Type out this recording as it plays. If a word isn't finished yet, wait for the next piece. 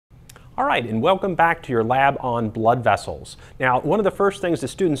All right, and welcome back to your lab on blood vessels. Now, one of the first things the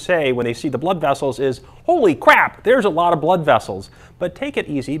students say when they see the blood vessels is, holy crap, there's a lot of blood vessels. But take it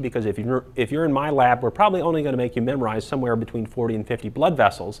easy, because if you're in my lab, we're probably only going to make you memorize somewhere between 40 and 50 blood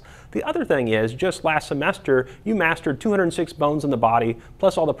vessels. The other thing is, just last semester, you mastered 206 bones in the body,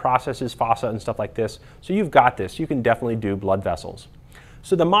 plus all the processes, fossa, and stuff like this. So you've got this. You can definitely do blood vessels.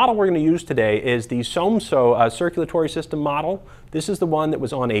 So the model we're going to use today is the SOMSO Circulatory System Model. This is the one that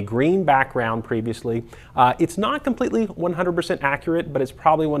was on a green background previously. It's not completely 100% accurate, but it's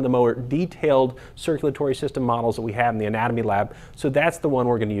probably one of the more detailed circulatory system models that we have in the anatomy lab. So that's the one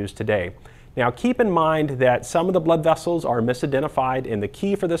we're going to use today. Now keep in mind that some of the blood vessels are misidentified in the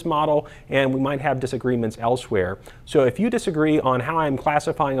key for this model, and we might have disagreements elsewhere. So if you disagree on how I'm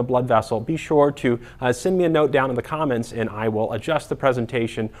classifying a blood vessel, be sure to send me a note down in the comments, and I will adjust the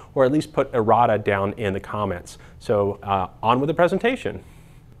presentation, or at least put errata down in the comments. So on with the presentation.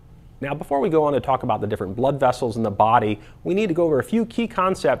 Now, before we go on to talk about the different blood vessels in the body, we need to go over a few key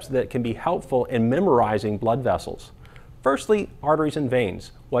concepts that can be helpful in memorizing blood vessels. Firstly, arteries and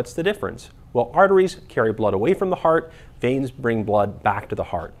veins. What's the difference? Well, arteries carry blood away from the heart, veins bring blood back to the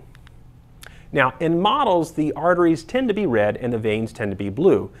heart. Now, in models, the arteries tend to be red and the veins tend to be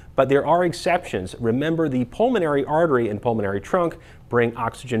blue, but there are exceptions. Remember, the pulmonary artery and pulmonary trunk bring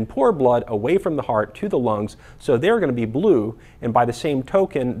oxygen-poor blood away from the heart to the lungs, so they're going to be blue, and by the same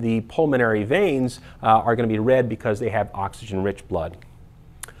token, the pulmonary veins are going to be red because they have oxygen-rich blood.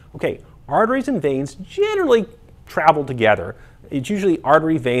 Okay, arteries and veins generally travel together. It's usually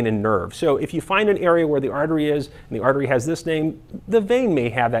artery, vein, and nerve. So if you find an area where the artery is, and the artery has this name, the vein may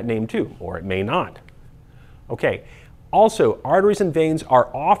have that name too, or it may not. Okay, also, arteries and veins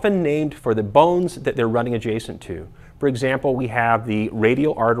are often named for the bones that they're running adjacent to. For example, we have the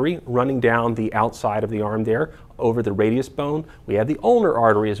radial artery running down the outside of the arm there, over the radius bone. We have the ulnar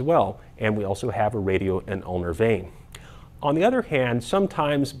artery as well, and we also have a radial and ulnar vein. On the other hand,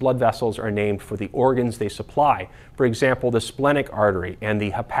 sometimes blood vessels are named for the organs they supply. For example, the splenic artery and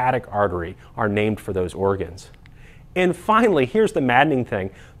the hepatic artery are named for those organs. And finally, here's the maddening thing.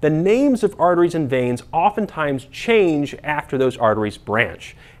 The names of arteries and veins oftentimes change after those arteries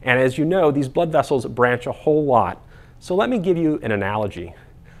branch. And as you know, these blood vessels branch a whole lot. So let me give you an analogy.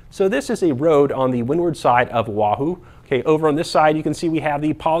 So this is a road on the windward side of Oahu. Okay, over on this side you can see we have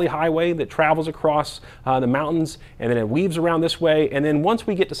the poly highway that travels across the mountains, and then it weaves around this way, and then once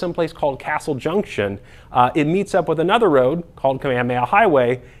we get to some place called Castle Junction, it meets up with another road called Kamehameha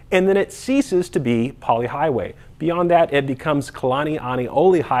Highway, and then it ceases to be poly highway. Beyond that it becomes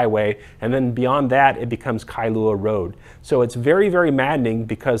Kalani'ani'oli Highway, and then beyond that it becomes Kailua Road. So it's very, very maddening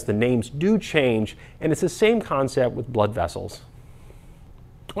because the names do change, and it's the same concept with blood vessels.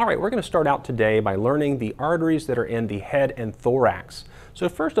 All right, we're going to start out today by learning the arteries that are in the head and thorax. So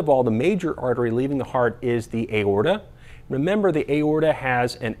first of all, the major artery leaving the heart is the aorta. Remember, the aorta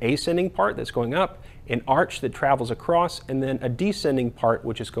has an ascending part that's going up, an arch that travels across, and then a descending part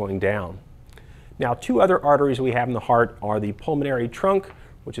which is going down. Now, two other arteries we have in the heart are the pulmonary trunk,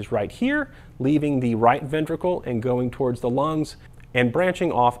 which is right here, leaving the right ventricle and going towards the lungs, and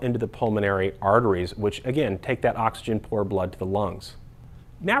branching off into the pulmonary arteries, which again take that oxygen-poor blood to the lungs.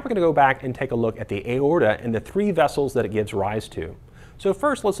 Now we're going to go back and take a look at the aorta and the three vessels that it gives rise to. So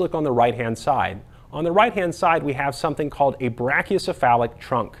first, let's look on the right-hand side. On the right-hand side, we have something called a brachiocephalic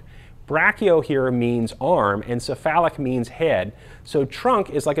trunk. Brachio here means arm, and cephalic means head. So trunk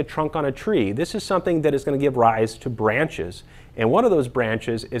is like a trunk on a tree. This is something that is going to give rise to branches. And one of those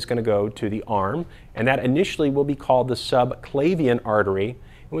branches is going to go to the arm, and that initially will be called the subclavian artery.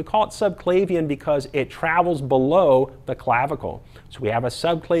 And we call it subclavian because it travels below the clavicle. So we have a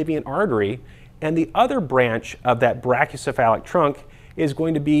subclavian artery, and the other branch of that brachiocephalic trunk is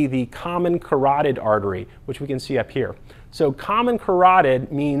going to be the common carotid artery, which we can see up here. So common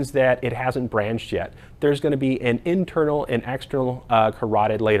carotid means that it hasn't branched yet. There's going to be an internal and external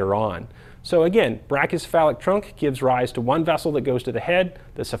carotid later on. So again, brachiocephalic trunk gives rise to one vessel that goes to the head,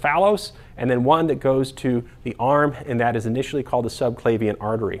 the cephalos, and then one that goes to the arm, and that is initially called the subclavian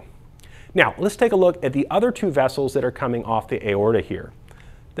artery. Now, let's take a look at the other two vessels that are coming off the aorta here.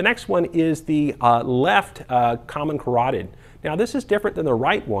 The next one is the left common carotid. Now, this is different than the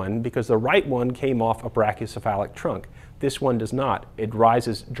right one because the right one came off a brachiocephalic trunk. This one does not. It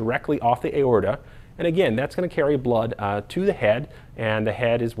rises directly off the aorta. And again, that's going to carry blood to the head, and the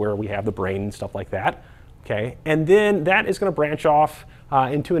head is where we have the brain and stuff like that. Okay, and then that is going to branch off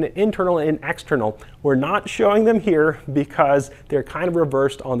into an internal and external. We're not showing them here because they're kind of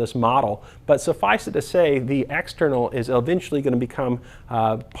reversed on this model, but suffice it to say the external is eventually going to become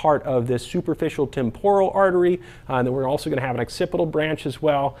part of this superficial temporal artery, and then we're also going to have an occipital branch as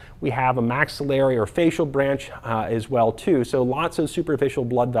well. We have a maxillary or facial branch as well too, so lots of superficial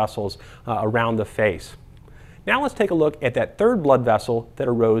blood vessels around the face. Now let's take a look at that third blood vessel that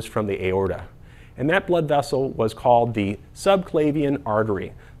arose from the aorta. And that blood vessel was called the subclavian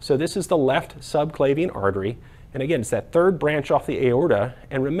artery. So this is the left subclavian artery. And again, it's that third branch off the aorta.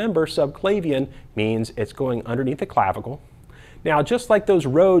 And remember, subclavian means it's going underneath the clavicle. Now, just like those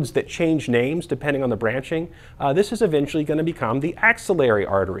roads that change names depending on the branching, this is eventually going to become the axillary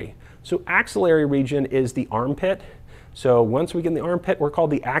artery. So axillary region is the armpit. So once we get in the armpit, we're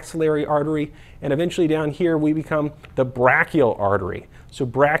called the axillary artery, and eventually down here we become the brachial artery. So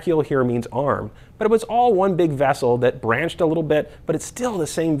brachial here means arm, but it was all one big vessel that branched a little bit, but it's still the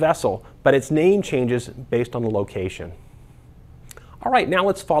same vessel, but its name changes based on the location. All right, now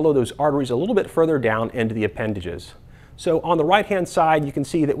let's follow those arteries a little bit further down into the appendages. So on the right-hand side, you can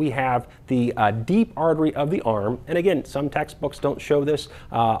see that we have the deep artery of the arm. And again, some textbooks don't show this.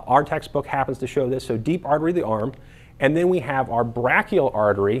 Our textbook happens to show this, so deep artery of the arm. And then we have our brachial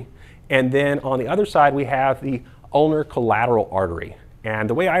artery, and then on the other side we have the ulnar collateral artery. And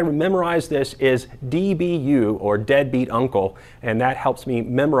the way I memorize this is DBU, or deadbeat uncle, and that helps me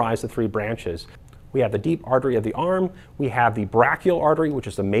memorize the three branches. We have the deep artery of the arm, we have the brachial artery, which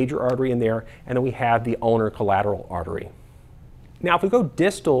is the major artery in there, and then we have the ulnar collateral artery. Now, if we go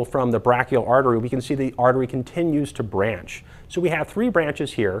distal from the brachial artery, we can see the artery continues to branch. So we have three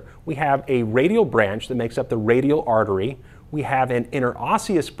branches here. We have a radial branch that makes up the radial artery. We have an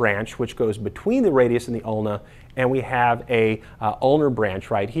interosseous branch, which goes between the radius and the ulna, and we have a ulnar branch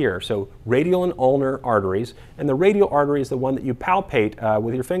right here. So radial and ulnar arteries, and the radial artery is the one that you palpate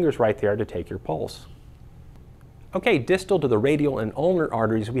with your fingers right there to take your pulse. Okay, distal to the radial and ulnar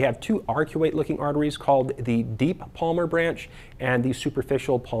arteries, we have two arcuate-looking arteries called the deep palmar branch and the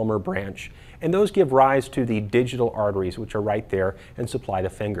superficial palmar branch. And those give rise to the digital arteries, which are right there and supply the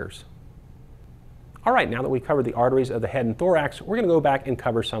fingers. All right, now that we've covered the arteries of the head and thorax, we're going to go back and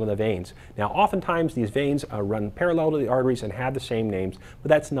cover some of the veins. Now, oftentimes these veins run parallel to the arteries and have the same names, but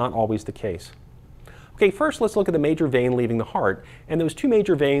that's not always the case. Okay, first let's look at the major vein leaving the heart. And those two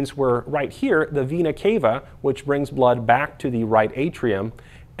major veins were right here, the vena cava, which brings blood back to the right atrium.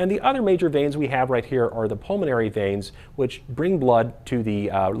 And the other major veins we have right here are the pulmonary veins, which bring blood to the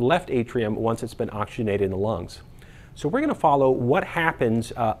left atrium once it's been oxygenated in the lungs. So we're going to follow what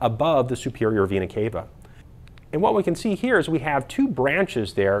happens above the superior vena cava. And what we can see here is we have two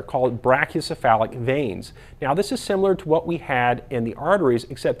branches there called brachiocephalic veins. Now this is similar to what we had in the arteries,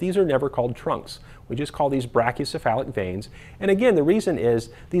 except these are never called trunks. We just call these brachiocephalic veins. And again, the reason is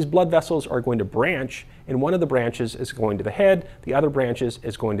these blood vessels are going to branch, and one of the branches is going to the head, the other branches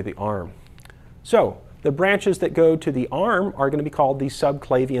is going to the arm. So the branches that go to the arm are going to be called the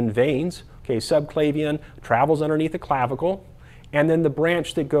subclavian veins. Okay, subclavian travels underneath the clavicle. And then the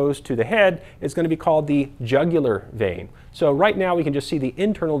branch that goes to the head is going to be called the jugular vein. So right now we can just see the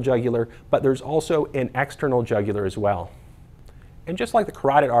internal jugular, but there's also an external jugular as well. And just like the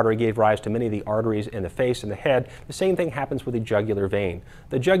carotid artery gave rise to many of the arteries in the face and the head, the same thing happens with the jugular vein.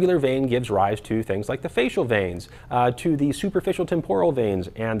 The jugular vein gives rise to things like the facial veins, to the superficial temporal veins,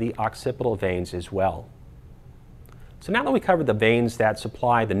 and the occipital veins as well. So now that we covered the veins that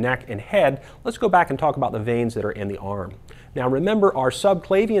supply the neck and head, let's go back and talk about the veins that are in the arm. Now remember, our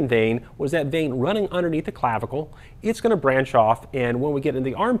subclavian vein was that vein running underneath the clavicle. It's going to branch off, and when we get in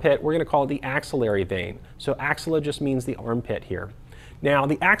the armpit, we're going to call it the axillary vein. So axilla just means the armpit here. Now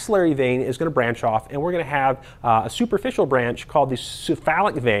the axillary vein is going to branch off, and we're going to have a superficial branch called the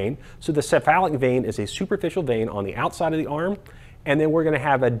cephalic vein. So the cephalic vein is a superficial vein on the outside of the arm, and then we're going to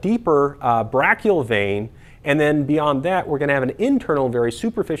have a deeper brachial vein. And then beyond that, we're going to have an internal, very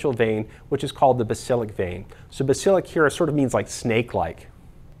superficial vein, which is called the basilic vein. So basilic here sort of means like snake-like.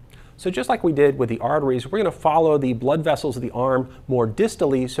 So just like we did with the arteries, we're going to follow the blood vessels of the arm more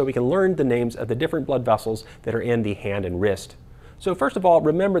distally so we can learn the names of the different blood vessels that are in the hand and wrist. So first of all,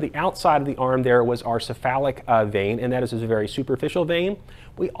 remember the outside of the arm there was our cephalic vein, and that is a very superficial vein.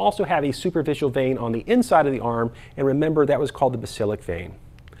 We also have a superficial vein on the inside of the arm, and remember that was called the basilic vein.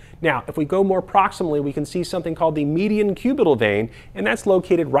 Now, if we go more proximally, we can see something called the median cubital vein, and that's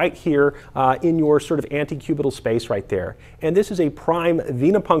located right here in your sort of antecubital space right there. And this is a prime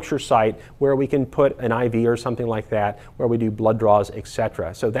venipuncture site where we can put an IV or something like that, where we do blood draws,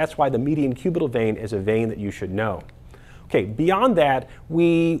 etc. So that's why the median cubital vein is a vein that you should know. Okay, beyond that,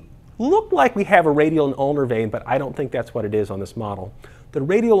 we look like we have a radial and ulnar vein, but I don't think that's what it is on this model. The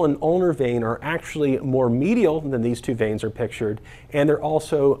radial and ulnar vein are actually more medial than these two veins are pictured, and they're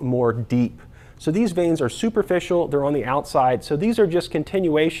also more deep. So these veins are superficial, they're on the outside, so these are just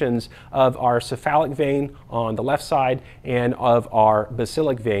continuations of our cephalic vein on the left side and of our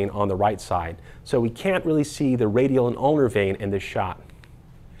basilic vein on the right side. So we can't really see the radial and ulnar vein in this shot.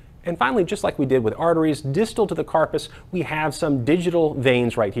 And finally, just like we did with arteries, distal to the carpus, we have some digital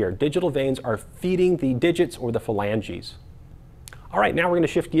veins right here. Digital veins are feeding the digits or the phalanges. All right, now we're going to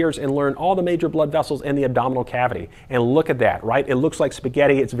shift gears and learn all the major blood vessels in the abdominal cavity. And look at that, right? It looks like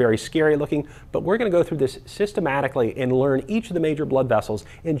spaghetti. It's very scary looking, but we're going to go through this systematically and learn each of the major blood vessels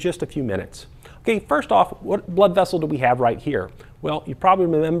in just a few minutes. Okay, first off, what blood vessel do we have right here? Well, you probably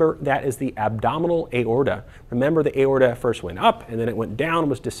remember that is the abdominal aorta. Remember, the aorta first went up and then it went down,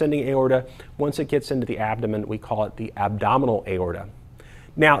 was descending aorta. Once it gets into the abdomen, we call it the abdominal aorta.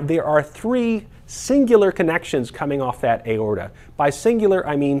 Now, there are three singular connections coming off that aorta. By singular,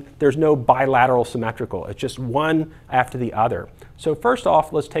 I mean there's no bilateral symmetrical. It's just one after the other. So first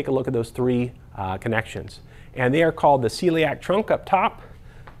off, let's take a look at those three connections. And they are called the celiac trunk up top,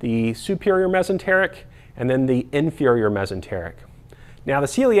 the superior mesenteric, and then the inferior mesenteric. Now, the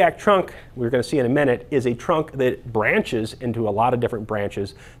celiac trunk, we're going to see in a minute, is a trunk that branches into a lot of different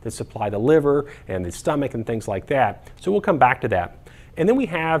branches that supply the liver and the stomach and things like that. So we'll come back to that. And then we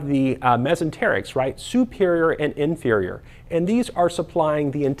have the mesenterics, right? Superior and inferior. And these are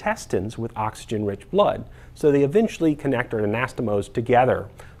supplying the intestines with oxygen-rich blood. So they eventually connect our anastomose together.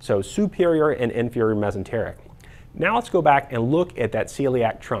 So superior and inferior mesenteric. Now let's go back and look at that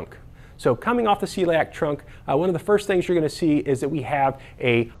celiac trunk. So coming off the celiac trunk, one of the first things you're going to see is that we have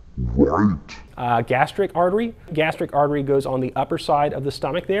a gastric artery. Gastric artery goes on the upper side of the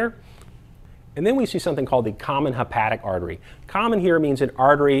stomach there. And then we see something called the common hepatic artery. Common here means an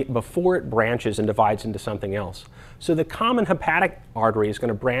artery before it branches and divides into something else. So the common hepatic artery is going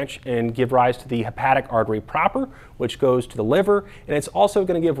to branch and give rise to the hepatic artery proper, which goes to the liver, and it's also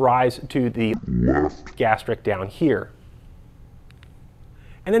going to give rise to the left gastric down here.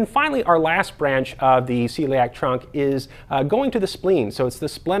 And then finally, our last branch of the celiac trunk is going to the spleen. So it's the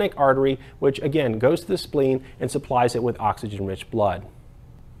splenic artery, which again goes to the spleen and supplies it with oxygen-rich blood.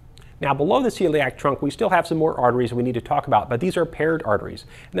 Now, below the celiac trunk, we still have some more arteries we need to talk about, but these are paired arteries.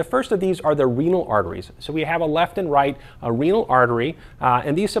 And the first of these are the renal arteries. So we have a left and right renal artery,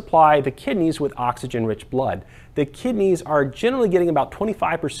 and these supply the kidneys with oxygen-rich blood. The kidneys are generally getting about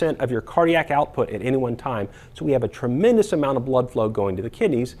 25% of your cardiac output at any one time, so we have a tremendous amount of blood flow going to the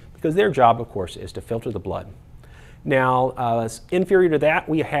kidneys because their job, of course, is to filter the blood. Now, inferior to that,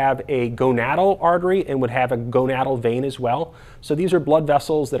 we have a gonadal artery and would have a gonadal vein as well. So these are blood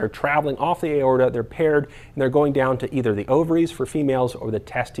vessels that are traveling off the aorta, they're paired, and they're going down to either the ovaries for females or the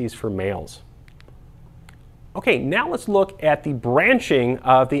testes for males. Okay, now let's look at the branching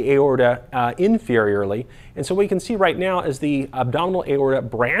of the aorta inferiorly. And so what you can see right now is the abdominal aorta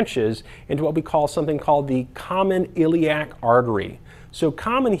branches into what we call something called the common iliac artery. So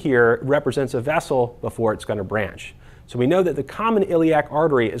common here represents a vessel before it's going to branch. So we know that the common iliac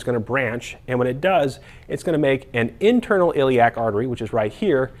artery is going to branch, and when it does, it's going to make an internal iliac artery, which is right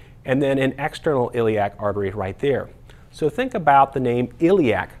here, and then an external iliac artery right there. So think about the name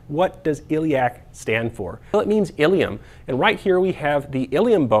iliac. What does iliac stand for? Well, it means ilium. And right here we have the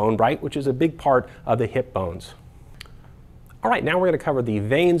ilium bone, right, which is a big part of the hip bones. All right, now we're going to cover the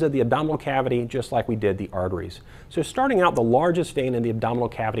veins of the abdominal cavity just like we did the arteries. So starting out, the largest vein in the abdominal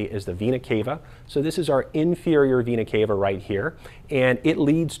cavity is the vena cava. So this is our inferior vena cava right here, and it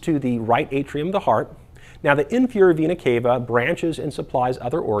leads to the right atrium of the heart. Now the inferior vena cava branches and supplies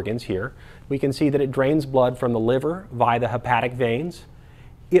other organs here. We can see that it drains blood from the liver via the hepatic veins.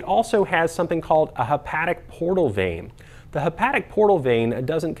 It also has something called a hepatic portal vein. The hepatic portal vein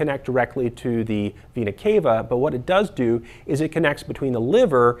doesn't connect directly to the vena cava, but what it does do is it connects between the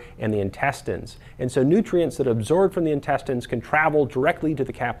liver and the intestines. And so nutrients that are absorbed from the intestines can travel directly to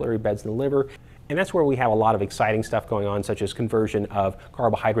the capillary beds in the liver, and that's where we have a lot of exciting stuff going on, such as conversion of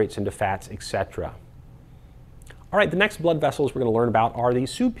carbohydrates into fats, etc. All right, the next blood vessels we're going to learn about are the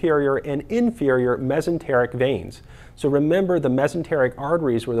superior and inferior mesenteric veins. So remember, the mesenteric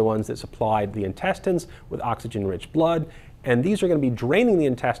arteries were the ones that supplied the intestines with oxygen-rich blood, and these are going to be draining the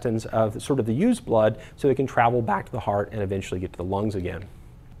intestines of sort of the used blood so they can travel back to the heart and eventually get to the lungs again.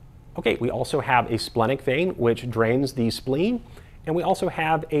 Okay, we also have a splenic vein which drains the spleen, and we also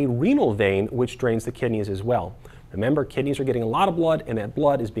have a renal vein which drains the kidneys as well. Remember, kidneys are getting a lot of blood, and that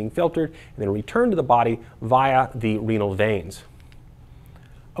blood is being filtered and then returned to the body via the renal veins.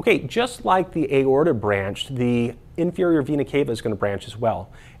 Okay, just like the aorta branched, the inferior vena cava is going to branch as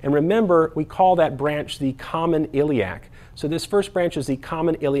well. And remember, we call that branch the common iliac. So this first branch is the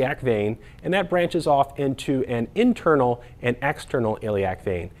common iliac vein, and that branches off into an internal and external iliac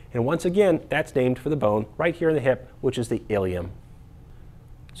vein. And once again, that's named for the bone right here in the hip, which is the ilium.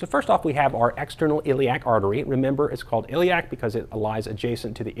 So first off, we have our external iliac artery. Remember, it's called iliac because it lies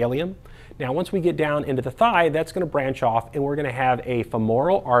adjacent to the ilium. Now, once we get down into the thigh, that's going to branch off, and we're going to have a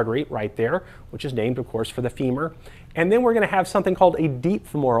femoral artery right there, which is named, of course, for the femur. And then we're going to have something called a deep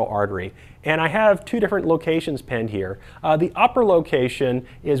femoral artery. And I have two different locations penned here. The upper location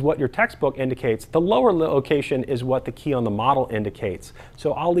is what your textbook indicates. The lower location is what the key on the model indicates.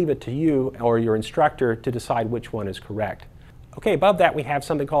 So I'll leave it to you or your instructor to decide which one is correct. Okay, above that we have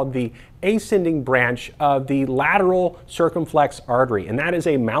something called the ascending branch of the lateral circumflex artery, and that is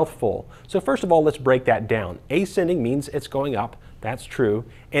a mouthful. So first of all, let's break that down. Ascending means it's going up, that's true,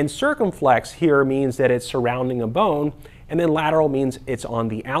 and circumflex here means that it's surrounding a bone, and then lateral means it's on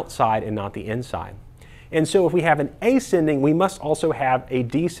the outside and not the inside. And so if we have an ascending, we must also have a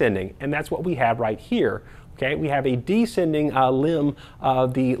descending, and that's what we have right here. Okay, we have a descending limb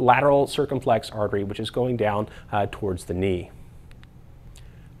of the lateral circumflex artery, which is going down towards the knee.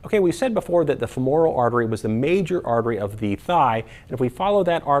 Okay, we said before that the femoral artery was the major artery of the thigh, and if we follow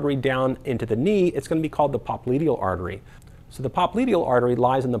that artery down into the knee, it's going to be called the popliteal artery. So the popliteal artery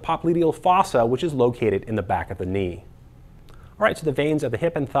lies in the popliteal fossa, which is located in the back of the knee. All right, so the veins of the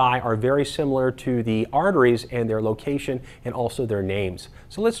hip and thigh are very similar to the arteries and their location and also their names.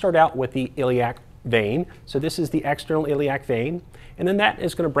 So let's start out with the iliac vein. So this is the external iliac vein, and then that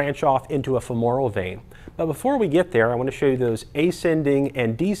is going to branch off into a femoral vein. But before we get there, I want to show you those ascending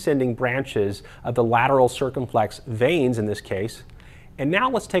and descending branches of the lateral circumflex veins in this case. And now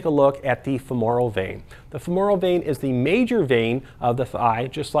let's take a look at the femoral vein. The femoral vein is the major vein of the thigh,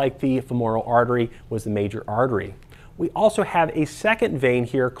 just like the femoral artery was the major artery. We also have a second vein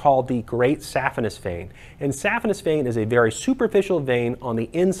here called the great saphenous vein. And saphenous vein is a very superficial vein on the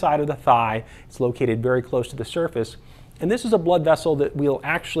inside of the thigh. It's located very close to the surface. And this is a blood vessel that we'll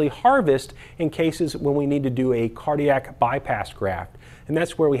actually harvest in cases when we need to do a cardiac bypass graft. And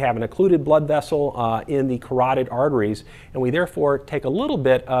that's where we have an occluded blood vessel in the carotid arteries, and we therefore take a little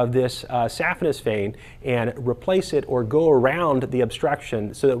bit of this saphenous vein and replace it or go around the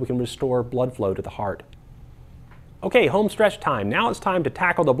obstruction so that we can restore blood flow to the heart. Okay, home stretch time. Now it's time to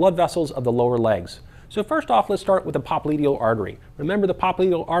tackle the blood vessels of the lower legs. So first off, let's start with the popliteal artery. Remember, the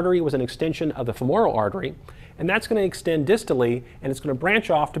popliteal artery was an extension of the femoral artery, and that's going to extend distally, and it's going to branch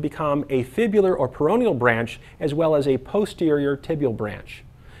off to become a fibular or peroneal branch as well as a posterior tibial branch.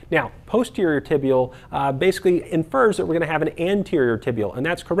 Now, posterior tibial basically infers that we're going to have an anterior tibial, and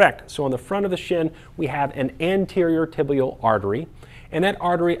that's correct. So on the front of the shin, we have an anterior tibial artery, and that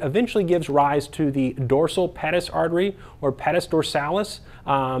artery eventually gives rise to the dorsal pedis artery or pedis dorsalis,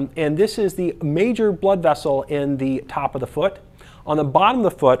 and this is the major blood vessel in the top of the foot. On the bottom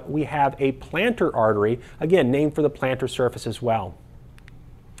of the foot, we have a plantar artery, again named for the plantar surface as well.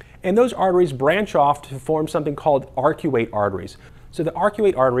 And those arteries branch off to form something called arcuate arteries. So the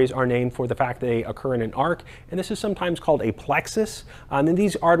arcuate arteries are named for the fact that they occur in an arc, and this is sometimes called a plexus. And then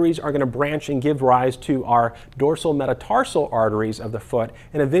these arteries are going to branch and give rise to our dorsal metatarsal arteries of the foot,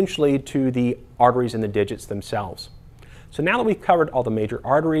 and eventually to the arteries in the digits themselves. So now that we've covered all the major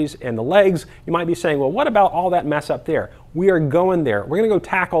arteries and the legs, you might be saying, well, what about all that mess up there? We are going there. We're going to go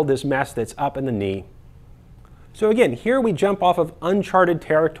tackle this mess that's up in the knee. So again, here we jump off of uncharted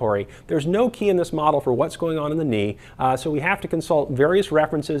territory. There's no key in this model for what's going on in the knee, so we have to consult various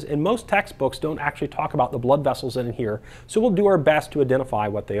references, and most textbooks don't actually talk about the blood vessels in here, so we'll do our best to identify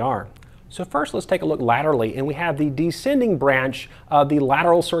what they are. So first, let's take a look laterally, and we have the descending branch of the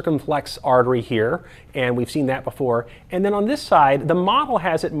lateral circumflex artery here, and we've seen that before. And then on this side, the model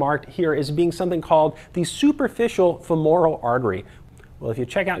has it marked here as being something called the superficial femoral artery. Well, if you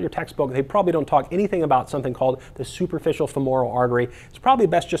check out your textbook, they probably don't talk anything about something called the superficial femoral artery. It's probably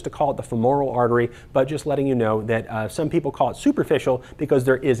best just to call it the femoral artery, but just letting you know that some people call it superficial because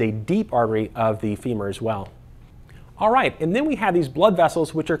there is a deep artery of the femur as well. All right, and then we have these blood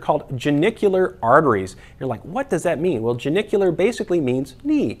vessels which are called genicular arteries. You're like, what does that mean? Well, genicular basically means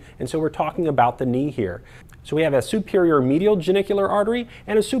knee, and so we're talking about the knee here. So we have a superior medial genicular artery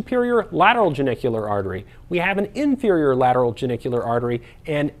and a superior lateral genicular artery. We have an inferior lateral genicular artery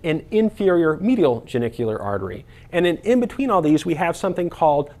and an inferior medial genicular artery. And then in between all these, we have something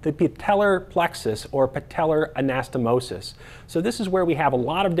called the patellar plexus or patellar anastomosis. So this is where we have a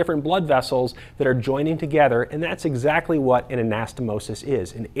lot of different blood vessels that are joining together, and that's exactly what an anastomosis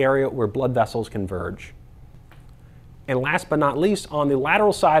is, an area where blood vessels converge. And last but not least, on the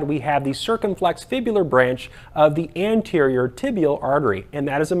lateral side, we have the circumflex fibular branch of the anterior tibial artery, and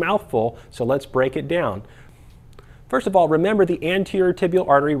that is a mouthful, so let's break it down. First of all, remember the anterior tibial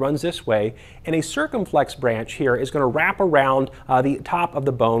artery runs this way, and a circumflex branch here is going to wrap around the top of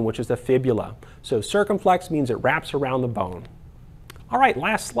the bone, which is the fibula. So circumflex means it wraps around the bone. All right,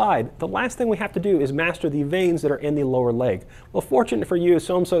 last slide. The last thing we have to do is master the veins that are in the lower leg. Well, fortunate for you,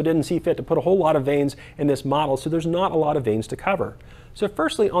 SOMSO didn't see fit to put a whole lot of veins in this model, so there's not a lot of veins to cover. So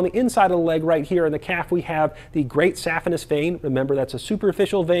firstly, on the inside of the leg right here in the calf, we have the great saphenous vein. Remember, that's a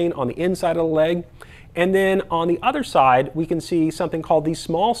superficial vein on the inside of the leg. And then on the other side, we can see something called the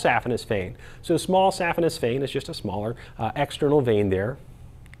small saphenous vein. So small saphenous vein is just a smaller external vein there.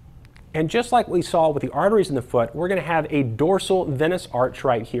 And just like we saw with the arteries in the foot, we're going to have a dorsal venous arch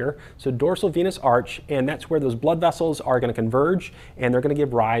right here. So dorsal venous arch, and that's where those blood vessels are going to converge, and they're going to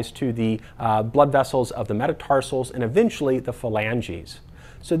give rise to the blood vessels of the metatarsals and eventually the phalanges.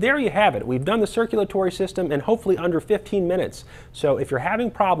 So there you have it. We've done the circulatory system in hopefully under 15 minutes. So if you're having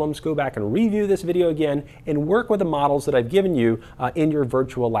problems, go back and review this video again and work with the models that I've given you in your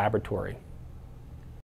virtual laboratory.